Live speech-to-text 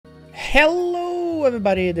Hello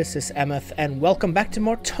everybody, this is Emmeth and welcome back to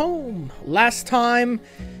more TOEM. Last time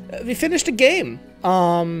we finished the game.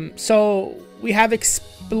 So we have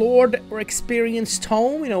explored or experienced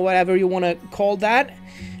TOEM, you know, whatever you want to call that.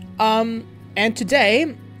 And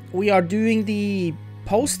today we are doing the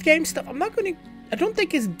post-game stuff. I don't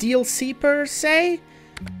think it's DLC per se.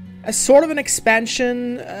 A sort of an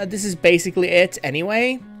expansion. This is basically it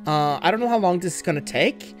anyway. I don't know how long this is gonna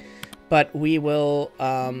take, but we will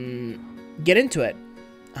get into it.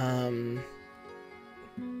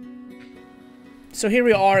 So here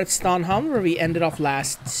we are at Stoneham, where we ended off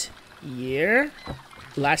last year.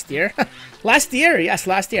 Last year? Last year, yes,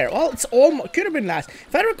 last year. Well, it's almost, could have been last.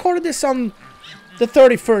 If I recorded this on the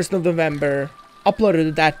 31st of November, uploaded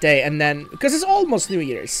it that day, and then, because it's almost New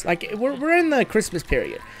Year's. Like, we're in the Christmas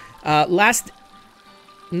period. Last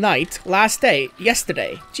day,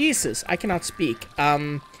 yesterday. Jesus, I cannot speak.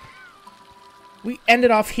 We ended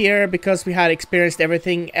off here because we had experienced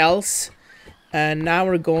everything else. And now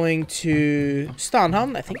we're going to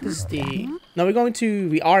Stoneham. I think this is the... No,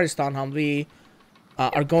 we are in Stoneham. We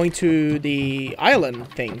are going to the island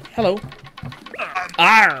thing. Hello.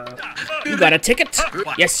 Arr! You got a ticket?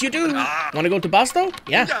 Yes, you do. Want to go to Basto?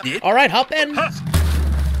 Yeah. Alright, hop in.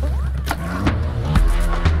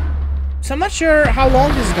 So I'm not sure how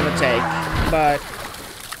long this is gonna take, but...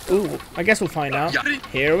 Ooh, I guess we'll find out.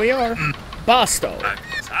 Here we are. Basto.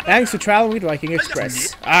 Thanks for traveling with Viking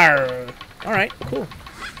Express. Arr! Alright, cool.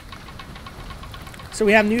 So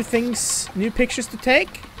we have new things, new pictures to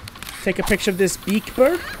take. Take a picture of this beak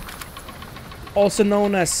bird. Also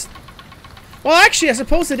known as... Well, actually, I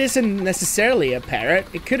suppose it isn't necessarily a parrot.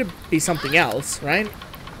 It could be something else, right?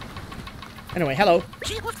 Anyway, hello.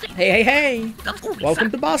 Hey, hey, hey. Welcome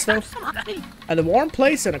to Basto. And a warm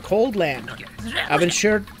place in a cold land. I've been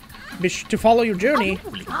sure to follow your journey.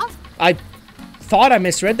 I thought I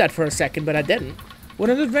misread that for a second, but I didn't. What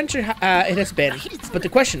an adventure it has been. But the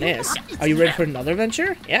question is, are you ready for another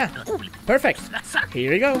adventure? Yeah. Perfect.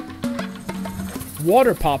 Here you go.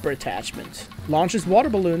 Water popper attachment. Launches water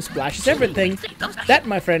balloons, splashes everything. That,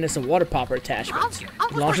 my friend, is a water popper attachment.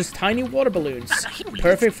 It launches tiny water balloons.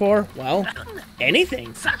 Perfect for, well,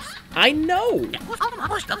 anything. I know.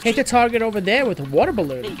 Hit the target over there with a water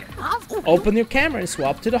balloon. Open your camera and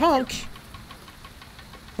swap to the honk.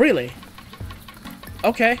 Really?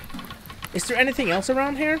 Okay. Is there anything else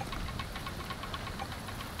around here?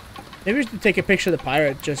 Maybe we should take a picture of the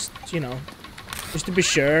pirate, just, you know, just to be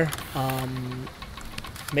sure.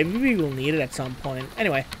 Maybe we will need it at some point.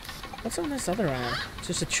 Anyway, what's on this other island? It's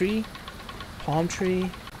just a tree, palm tree,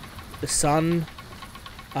 the sun.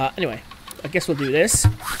 Anyway, I guess we'll do this.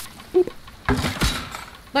 Boop.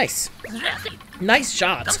 Nice. Nice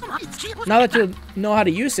shot. Now that you know how to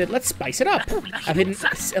use it, let's spice it up. I've hidden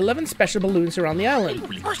 11 special balloons around the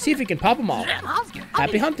island. See if we can pop them all.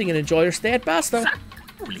 Happy hunting and enjoy your stay at Basto.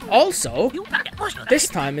 Also, this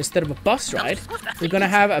time, instead of a bus ride, we're gonna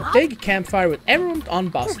have a big campfire with everyone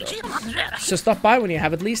on Basto. So stop by when you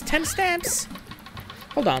have at least 10 stamps.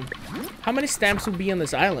 Hold on. How many stamps will be on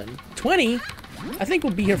this island? 20? I think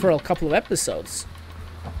we'll be here for a couple of episodes.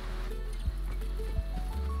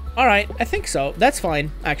 Alright, I think so. That's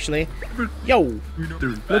fine, actually. Yo,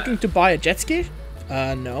 looking to buy a jet ski?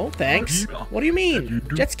 No, thanks. What do you mean?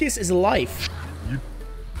 Jet skis is life.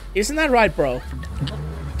 Isn't that right, bro?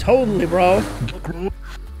 Totally, bro.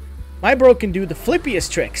 My bro can do the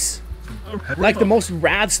flippiest tricks. Like the most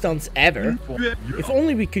rad stunts ever. If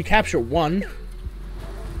only we could capture one.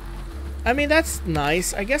 I mean, that's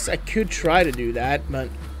nice. I guess I could try to do that, but...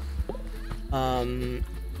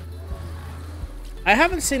 I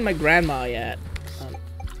haven't seen my grandma yet.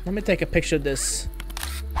 Let me take a picture of this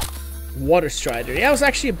water strider. Yeah, I was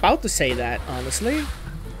actually about to say that, honestly.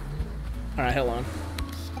 Alright, hold on.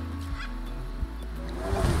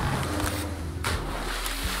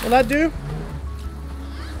 Will that do?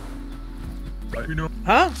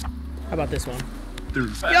 Huh? How about this one?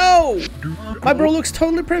 Yo! My bro looks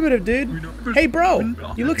totally primitive, dude. Hey, bro.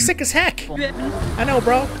 You look sick as heck. I know,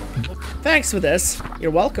 bro. Thanks for this.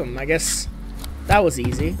 You're welcome. I guess that was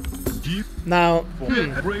easy. Now,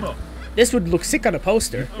 this would look sick on a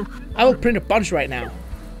poster. I will print a bunch right now.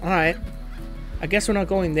 Alright. I guess we're not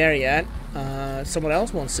going there yet. Someone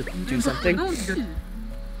else wants to do something.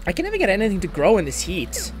 I can never get anything to grow in this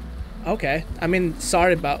heat. Okay. I mean,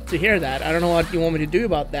 sorry to hear that. I don't know what you want me to do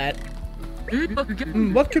about that.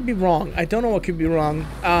 What could be wrong? I don't know what could be wrong.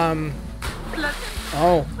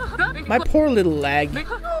 Oh. My poor little leg.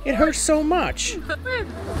 It hurts so much.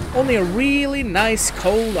 Only a really nice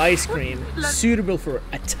cold ice cream, suitable for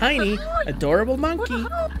a tiny, adorable monkey,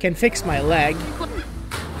 can fix my leg.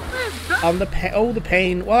 On the oh, the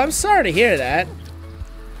pain. Well, I'm sorry to hear that.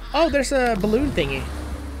 Oh, there's a balloon thingy.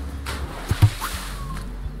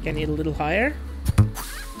 Can you get a little higher?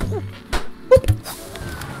 Whoop.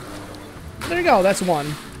 There you go, that's one.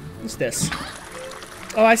 What's this?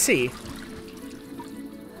 Oh, I see.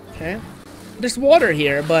 Okay. There's water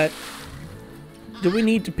here, but do we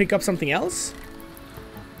need to pick up something else?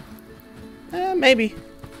 Maybe.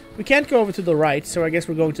 We can't go over to the right, so I guess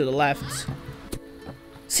we're going to the left.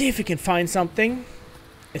 See if we can find something.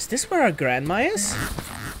 Is this where our grandma is?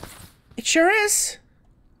 It sure is.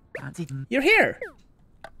 You're here.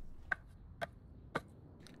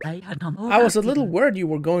 I was a little worried you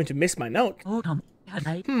were going to miss my note.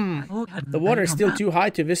 The water is still too high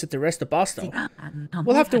to visit the rest of Basto.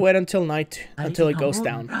 We'll have to wait until night, until it goes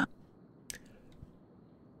down.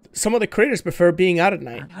 Some of the critters prefer being out at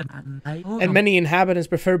night, and many inhabitants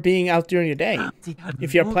prefer being out during the day.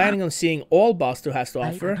 If you're planning on seeing all Basto has to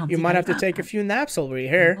offer, you might have to take a few naps over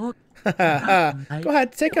here. Go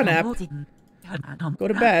ahead, take a nap. Go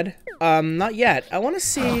to bed. Not yet. I want to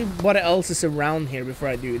see what else is around here before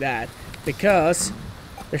I do that, because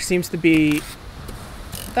there seems to be...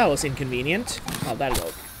 That was inconvenient. Oh, that'll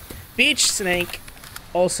go. Beach snake.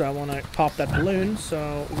 Also, I want to pop that balloon,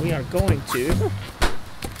 so we are going to.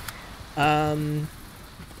 And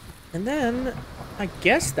then I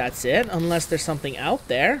guess that's it, unless there's something out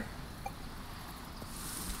there.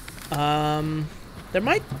 There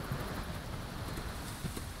might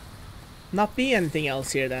not be anything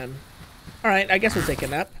else here then. Alright, I guess we'll take a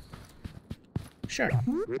nap. Sure.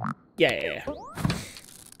 Yeah.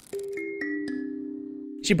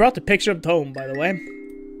 She brought the picture of home, by the way.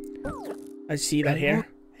 I see that here.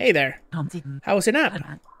 Hey there. How was your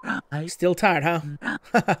nap? Still tired,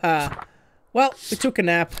 huh? Well, we took a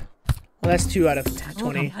nap. Well, that's 2 out of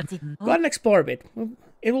 20. Go ahead and explore a bit.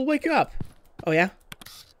 It will wake you up. Oh, yeah?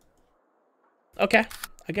 Okay.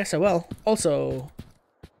 I guess I will. Also,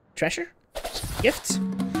 treasure? Gifts?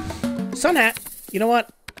 Sun hat. You know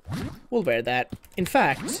what? We'll wear that. In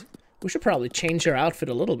fact, we should probably change our outfit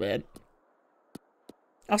a little bit.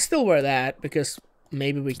 I'll still wear that because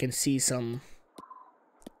maybe we can see some,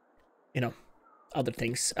 you know, other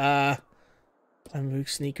things.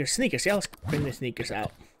 Sneakers. Sneakers. Yeah, let's bring the sneakers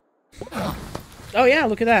out. Oh, yeah,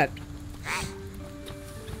 look at that.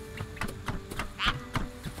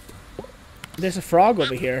 There's a frog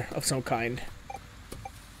over here of some kind.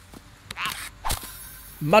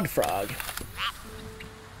 Mud frog.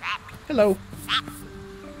 Hello.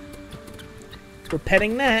 We're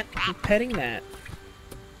petting that. We're petting that.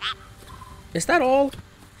 Is that all?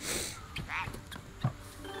 What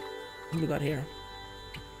do we got here?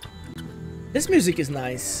 This music is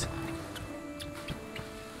nice.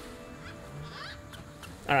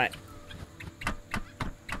 Alright.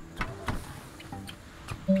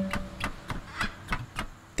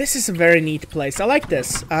 This is a very neat place. I like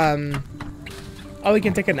this. Oh, we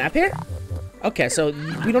can take a nap here? Okay, so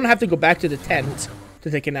we don't have to go back to the tent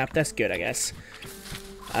to take a nap. That's good, I guess.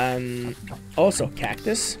 Also,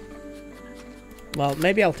 cactus. Well,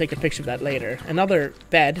 maybe I'll take a picture of that later. Another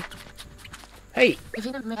bed. Hey,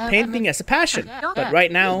 painting is a passion, but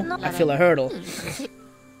right now I feel a hurdle.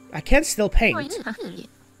 I can still paint,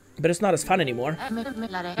 but it's not as fun anymore.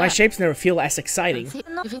 My shapes never feel as exciting.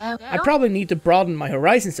 I probably need to broaden my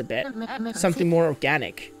horizons a bit. Something more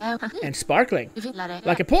organic and sparkling,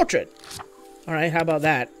 like a portrait. Alright, how about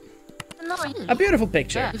that? A beautiful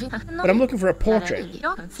picture, but I'm looking for a portrait.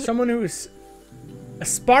 Someone who is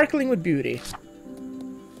sparkling with beauty.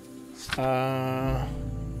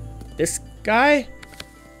 This guy?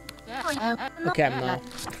 Okay, I'm not.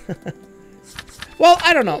 Well,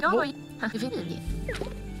 I don't know.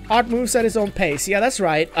 Art moves at his own pace. Yeah, that's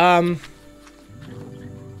right.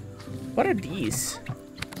 What are these?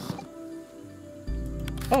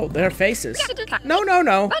 Oh, they're faces. No.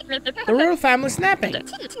 The royal family's napping.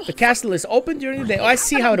 The castle is open during the day. Oh, I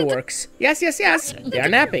see how it works. Yes. They are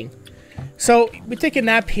napping. So, we take a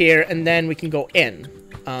nap here, and then we can go in.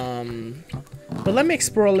 But let me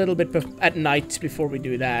explore a little bit at night before we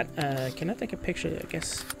do that. Can I take a picture, I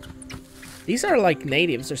guess? These are like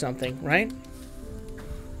natives or something, right?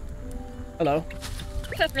 Hello.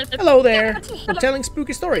 Hello there. We're telling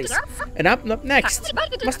spooky stories. And up next.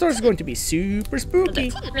 My story's going to be super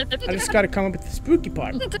spooky. I just gotta come up with the spooky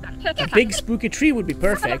part. A big spooky tree would be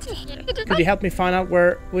perfect. Could you help me find out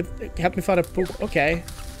help me find a poop? Okay.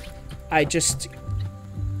 I just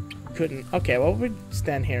couldn't. Okay, well, we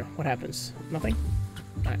stand here. What happens? Nothing?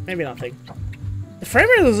 Alright, maybe nothing. The frame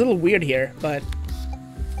rate is a little weird here, but...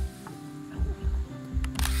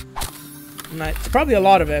 It's probably a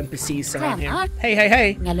lot of NPCs around here. Hey, hey,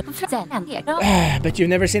 hey! But you've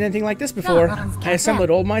never seen anything like this before. I assembled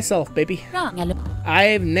it all myself, baby.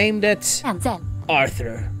 I've named it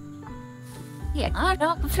Arthur.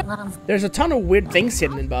 There's a ton of weird things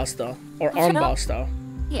hidden in Basto. Or on Basto.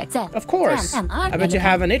 Of course! I bet you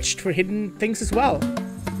have an itch for hidden things as well.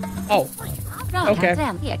 Oh. Okay.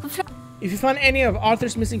 If you find any of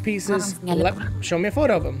Arthur's missing pieces, show me a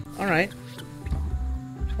photo of him. Alright.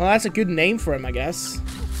 Well, that's a good name for him, I guess.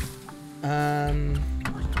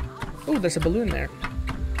 Oh, there's a balloon there.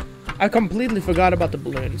 I completely forgot about the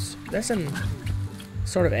balloons. There's an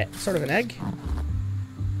sort of an egg.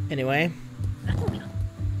 Anyway.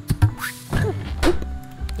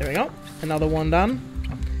 There we go. Another one done.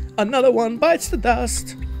 Another one bites the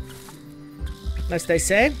dust. As they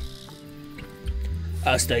say.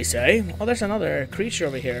 As they say. Oh, there's another creature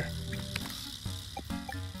over here.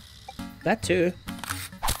 That too.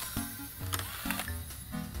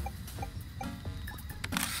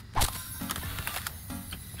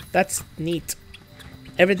 That's neat.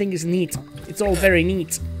 Everything is neat. It's all very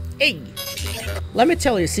neat. Hey! Let me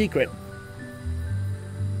tell you a secret.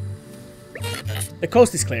 The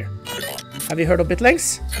coast is clear. Have you heard of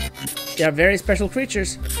bitlings? They are very special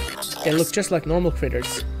creatures. They look just like normal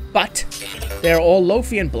critters. But they are all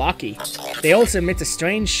loafy and blocky. They also emit a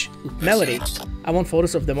strange melody. I want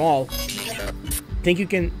photos of them all. Think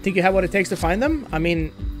you have what it takes to find them? I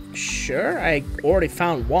mean, sure. I already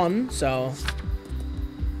found one, so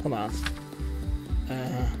hold on.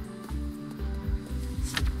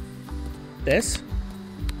 This?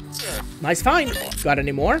 Nice find. Got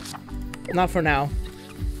any more? Not for now.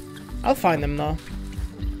 I'll find them though.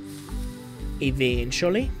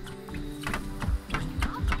 Eventually.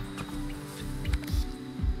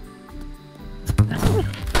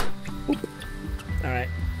 Alright.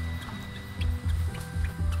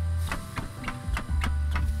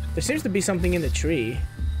 There seems to be something in the tree.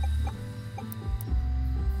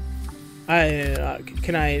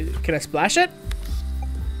 Can I splash it?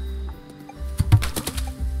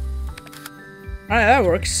 Alright, that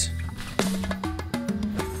works.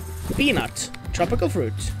 Peanut. Tropical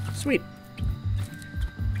fruit. Sweet.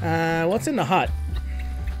 What's in the hut?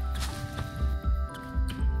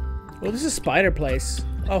 Well, this is a spider place.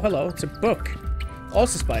 Oh, hello. It's a book.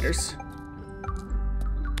 Also spiders.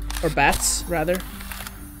 Or bats, rather.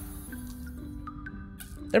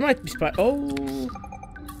 There might be oh!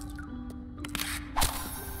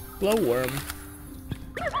 Glowworm.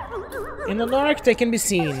 In the dark, they can be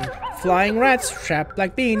seen. Flying rats, trapped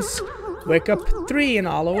like beans. Wake up 3 and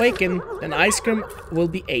I'll awaken. Then ice cream will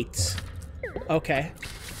be 8. Okay.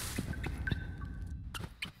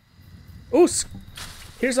 Ooh!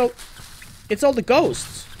 Here's all... It's all the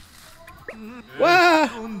ghosts.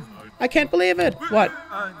 Wow! I can't believe it. What?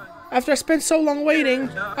 After I spent so long waiting,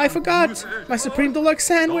 I forgot my Supreme Deluxe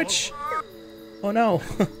sandwich. Oh no.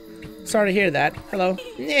 Sorry to hear that. Hello.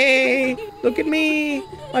 Yay! Look at me!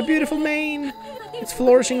 My beautiful mane! It's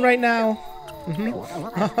flourishing right now.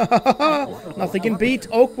 Nothing can beat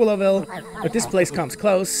Oak Willowville, but this place comes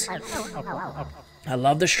close. I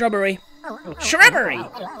love the shrubbery. Shrubbery!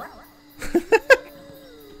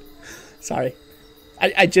 Sorry.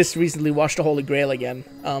 I just recently watched the Holy Grail again.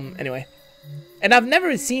 Anyway. And I've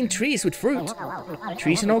never seen trees with fruit.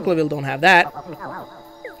 Trees in Oakville don't have that.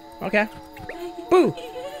 Okay. Boo!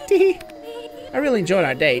 Tee-hee. I really enjoyed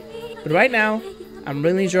our date. But right now, I'm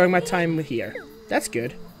really enjoying my time here. That's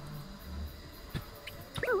good.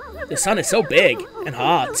 The sun is so big and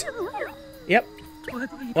hot. Yep.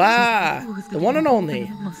 Wow, the one and only.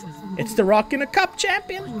 It's the Rock in a Cup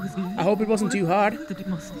champion. I hope it wasn't too hard.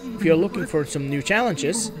 If you're looking for some new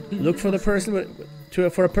challenges, look for the person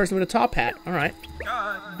for a person with a top hat. All right.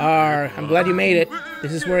 I'm glad you made it.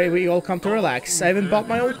 This is where we all come to relax. I even bought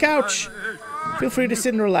my own couch. Feel free to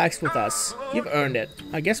sit and relax with us. You've earned it.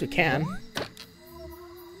 I guess we can.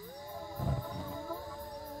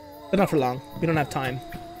 But not for long. We don't have time.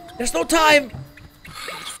 There's no time!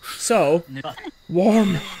 So,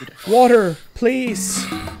 warm water, please.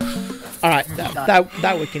 Alright,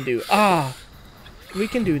 that we can do. We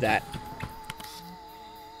can do that.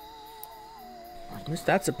 What's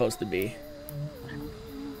that supposed to be?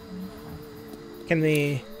 Can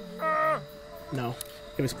we... No.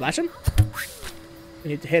 Can we splash him?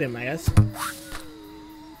 We need to hit him, I guess.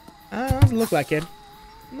 Doesn't look like it.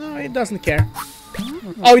 No, he doesn't care.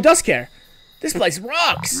 Oh, he does care! This place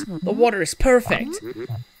rocks! The water is perfect.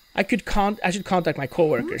 I should contact my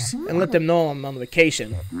coworkers and let them know I'm on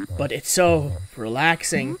vacation. But it's so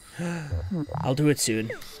relaxing. I'll do it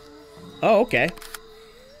soon. Oh, okay.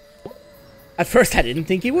 At first I didn't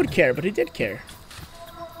think he would care, but he did care.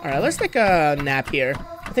 Alright, let's take a nap here.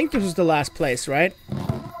 I think this was the last place, right?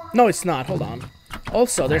 No, it's not. Hold on.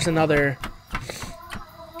 Also, there's another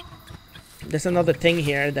thing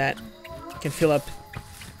here that can fill up.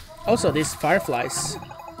 Also, these fireflies.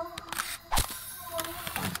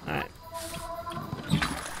 Alright.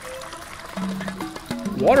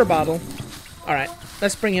 Water bottle. Alright,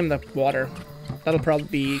 let's bring him the water. That'll probably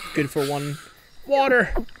be good for one.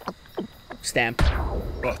 Water! Stamp.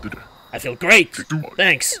 I feel great!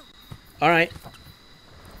 Thanks! Alright.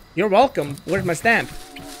 You're welcome. Where's my stamp?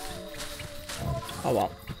 Oh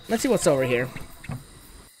well. Let's see what's over here.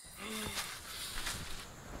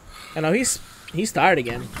 I know he's tired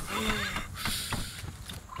again.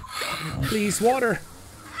 Please, water!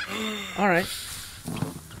 Alright.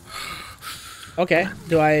 Okay,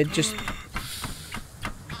 do I just...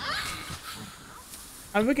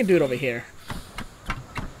 we can do it over here.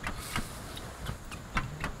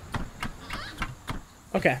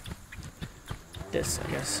 Okay. This,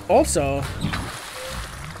 I guess. Also,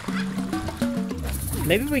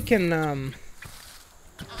 maybe we can,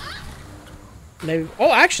 maybe...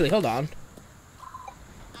 Oh, actually, hold on.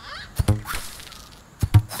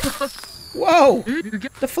 Whoa!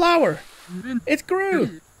 The flower! It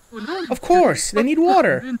grew! Of course, they need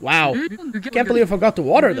water. Wow. Can't believe I forgot to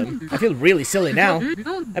water them. I feel really silly now.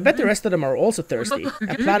 I bet the rest of them are also thirsty.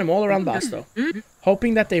 I planted them all around Basto,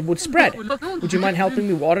 hoping that they would spread. Would you mind helping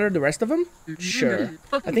me water the rest of them? Sure.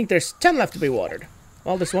 I think there's 10 left to be watered.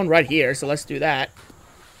 Well, there's one right here, so let's do that.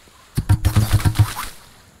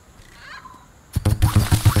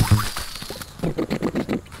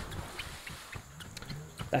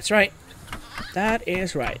 That's right. That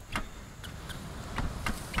is right.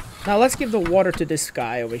 Now let's give the water to this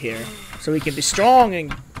guy over here, so he can be strong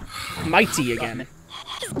and mighty again.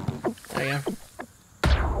 There you go.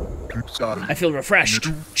 I feel refreshed.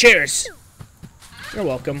 Cheers! You're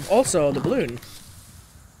welcome. Also, the balloon.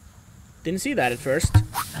 Didn't see that at first.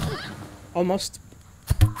 Almost.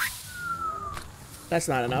 That's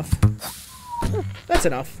not enough. That's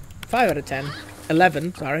enough. 5 out of 10.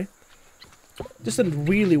 11, sorry. Just a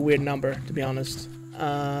really weird number, to be honest.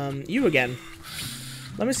 You again.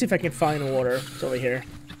 Let me see if I can find water. It's over here.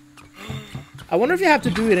 I wonder if you have to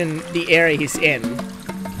do it in the area he's in.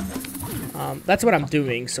 That's what I'm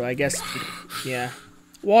doing, so I guess... Yeah.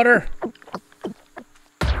 Water!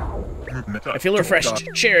 I feel refreshed.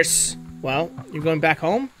 Cheers! Well, you're going back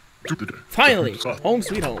home? Finally! Home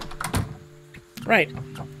sweet home. Right.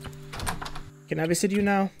 Can I visit you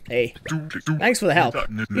now? Hey. Thanks for the help.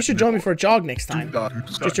 You should join me for a jog next time.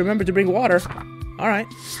 Just remember to bring water. Alright.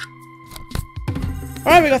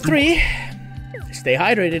 Alright, we got 3. Stay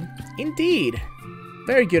hydrated. Indeed.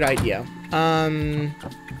 Very good idea.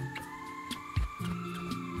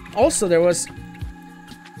 Also, there was...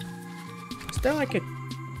 Is there like a...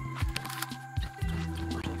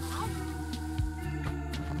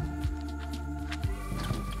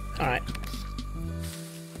 Alright.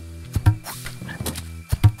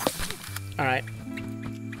 Alright.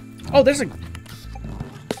 Oh, there's a...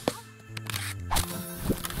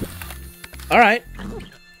 Alright.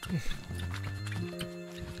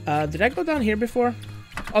 Did I go down here before?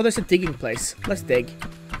 Oh, there's a digging place. Let's dig.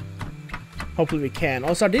 Hopefully we can.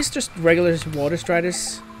 Also, are these just regular water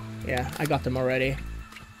striders? Yeah, I got them already.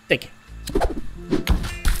 Dig.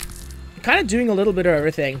 Kind of doing a little bit of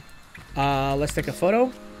everything. Let's take a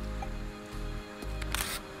photo.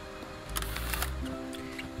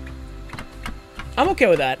 I'm okay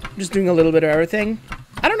with that. Just doing a little bit of everything.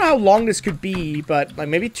 I don't know how long this could be, but like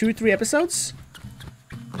maybe 2-3 episodes?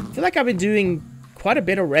 I feel like I've been doing quite a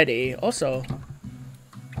bit already. Also,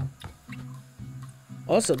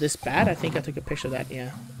 this bat, I think I took a picture of that,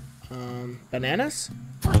 yeah. Bananas?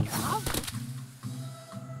 I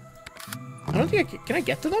don't think can I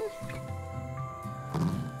get to them?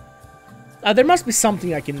 There must be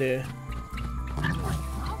something I can do.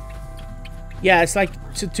 Yeah, it's like,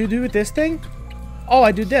 to do with this thing? Oh,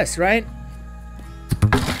 I do this, right?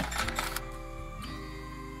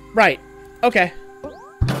 Right. Okay.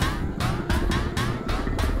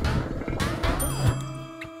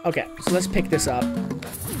 Okay, so let's pick this up.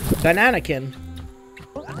 Bananakin.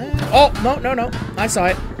 Oh, no. I saw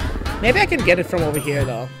it. Maybe I can get it from over here,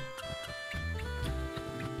 though.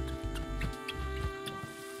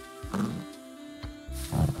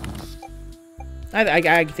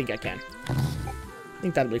 I think I can. I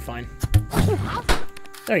think that'll be fine.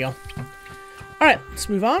 There you go. Alright, let's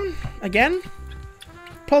move on. Again.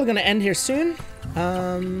 Probably gonna end here soon.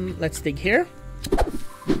 Let's dig here.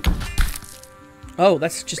 Oh,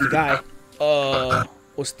 that's just a guy.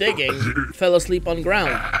 Was digging. Fell asleep on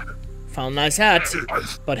ground. Found nice hat,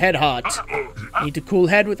 but head hot. Need to cool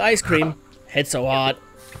head with ice cream. Head so hot.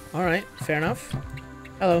 Alright, fair enough.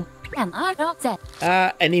 Hello.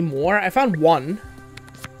 Any more? I found one.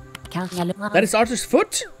 That is Arthur's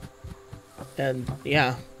foot? And,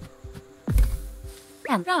 yeah.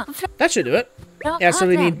 That should do it. Yeah, so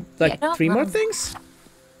we need, like, 3 more things?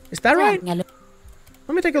 Is that right? Let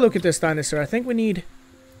me take a look at this dinosaur. I think we need...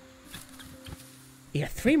 Yeah,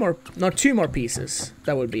 3 more... No, 2 more pieces.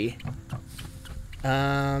 That would be...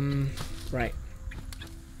 Right.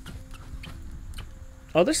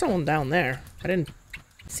 Oh, there's someone down there. I didn't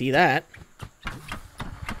see that.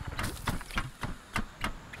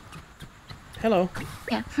 Hello.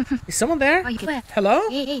 Is someone there? Hello?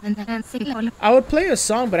 I would play a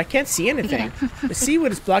song, but I can't see anything. The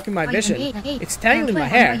seaweed is blocking my vision. It's tangling my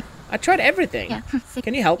hair. I tried everything.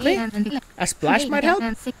 Can you help me? A splash might help?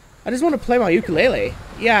 I just want to play my ukulele.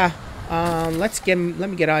 Yeah. Let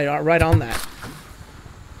me get right on that.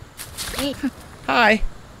 Hi.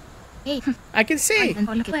 I can see.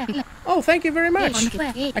 Oh, thank you very much.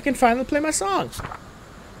 I can finally play my song.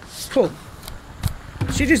 Cool.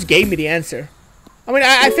 She just gave me the answer. I mean,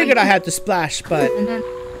 I figured I had to splash, but...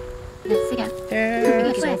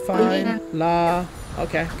 Yeah, so fine. La.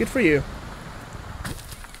 Okay, good for you.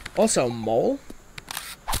 Also, mole.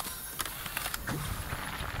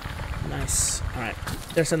 Nice. Alright.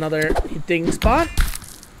 There's another hitting spot.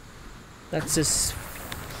 That's his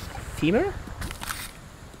femur?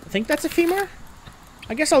 I think that's a femur?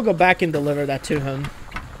 I guess I'll go back and deliver that to him.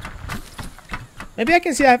 Maybe I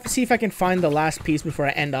can see if I can find the last piece before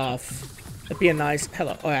I end off. That'd be a nice...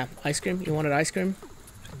 Hello. Oh yeah, ice cream? You wanted ice cream?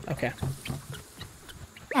 Okay.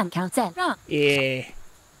 Yeah.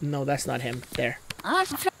 No, that's not him. There.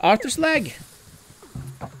 Arthur's leg.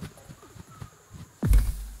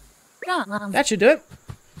 That should do it.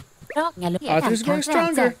 Arthur's growing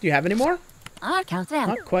stronger. Do you have any more? Not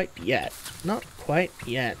quite yet. Not quite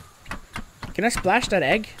yet. Can I splash that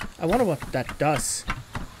egg? I wonder what that does.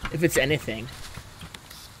 If it's anything.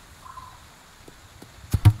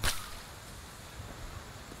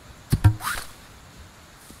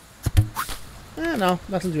 No,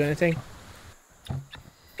 doesn't do anything.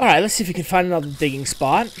 Alright, let's see if we can find another digging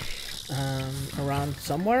spot. Around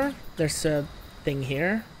somewhere. There's a thing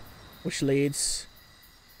here. Which leads...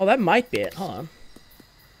 Oh, that might be it. Hold on.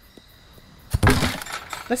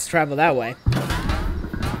 Let's travel that way.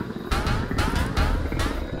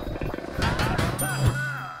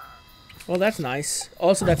 Well, that's nice.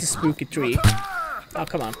 Also, that's a spooky tree. Oh,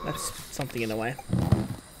 come on. That's something in the way.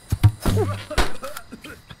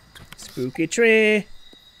 Spooky tree.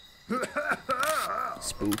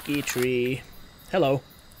 Spooky tree. Hello.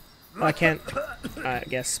 Oh, I can't... I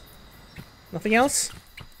guess. Nothing else?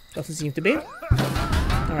 Doesn't seem to be.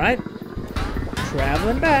 Alright.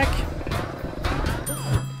 Traveling back.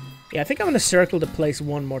 Yeah, I think I'm gonna circle the place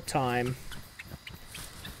one more time.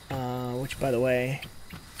 Which, by the way...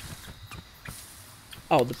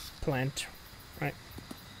 Oh, the plant. Right.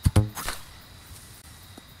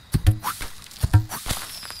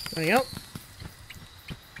 There you go.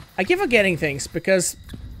 I keep forgetting things because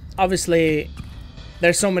obviously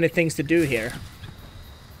there's so many things to do here.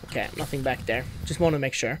 Okay, nothing back there. Just want to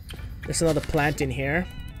make sure. There's another plant in here.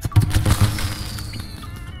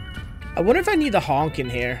 I wonder if I need the honk in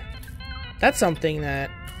here. That's something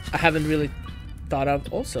that I haven't really thought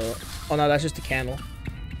of also. Oh no, that's just a candle.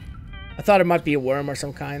 I thought it might be a worm or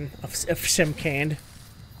some kind of some kind.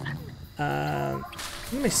 Let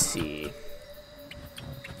me see.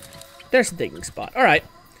 There's a digging spot. Alright.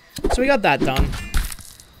 So we got that done.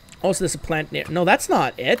 Also, there's a plant near. No, that's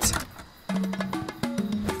not it.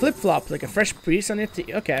 Flip-flop, like a fresh breeze on it.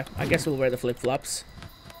 Okay, I guess we'll wear the flip-flops.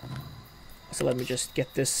 So let me just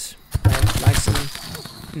get this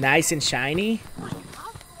plant nice and shiny.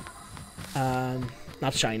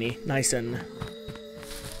 Not shiny. Nice and...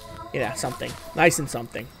 Yeah, something. Nice and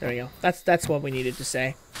something. There we go. That's what we needed to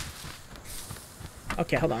say.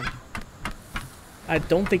 Okay, hold on. I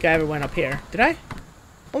don't think I ever went up here. Did I?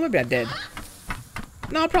 Well, maybe I did.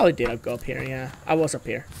 No, I probably did go up here, yeah. I was up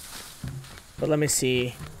here. But let me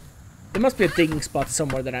see. There must be a digging spot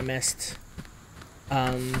somewhere that I missed.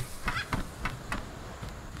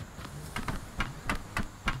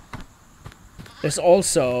 There's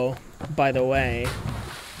also, by the way,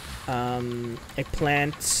 a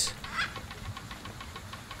plant...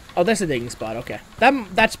 Oh, there's a digging spot, okay.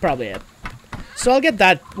 That's probably it. So I'll get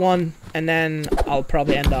that one, and then I'll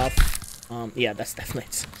probably end off... yeah, that's definitely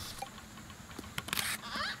it.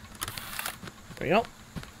 There we go.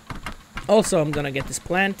 Also, I'm gonna get this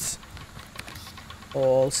plant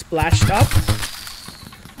all splashed up.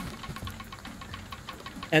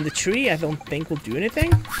 And the tree, I don't think will do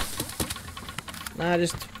anything. Nah,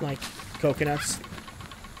 just like coconuts.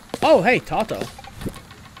 Oh, hey, Tato.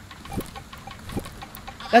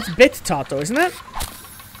 That's Bit Tato, isn't it?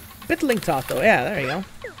 Bitling Tato. Yeah, there you go.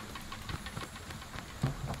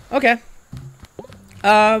 Okay.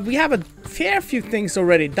 We have a fair few things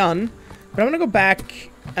already done, but I'm gonna go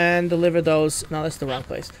back and deliver those. No, that's the wrong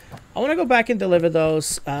place. I want to go back and deliver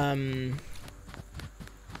those. Head,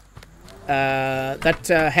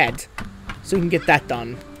 so we can get that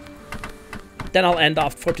done. Then I'll end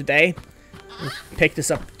off for today. We'll pick this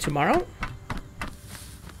up tomorrow.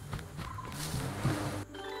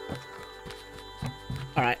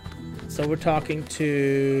 All right. So we're talking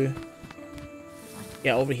to.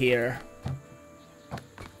 Yeah, over here.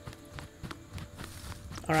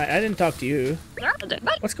 Alright, I didn't talk to you.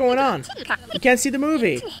 What's going on? You can't see the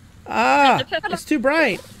movie. Ah, it's too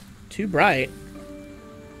bright. Too bright.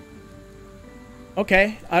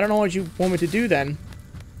 Okay, I don't know what you want me to do then.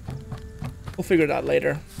 We'll figure it out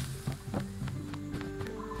later.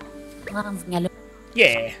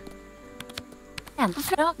 Yeah.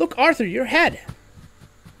 Look, Arthur, your head.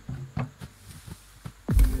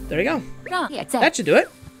 There you go. That should do it.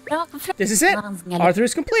 This is it. Arthur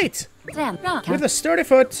is complete. With a sturdy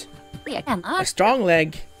foot, a strong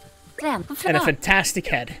leg, and a fantastic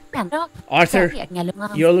head. Arthur,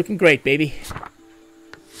 you're looking great, baby.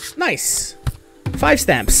 Nice. 5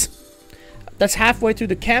 stamps. That's halfway through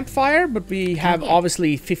the campfire, but we have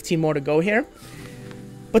obviously 15 more to go here.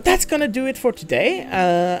 But that's gonna do it for today.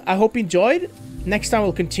 I hope you enjoyed. Next time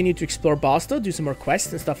we'll continue to explore Basto, do some more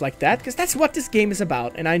quests and stuff like that, because that's what this game is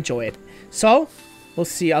about, and I enjoy it. So, I'll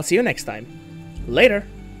see you next time. Later.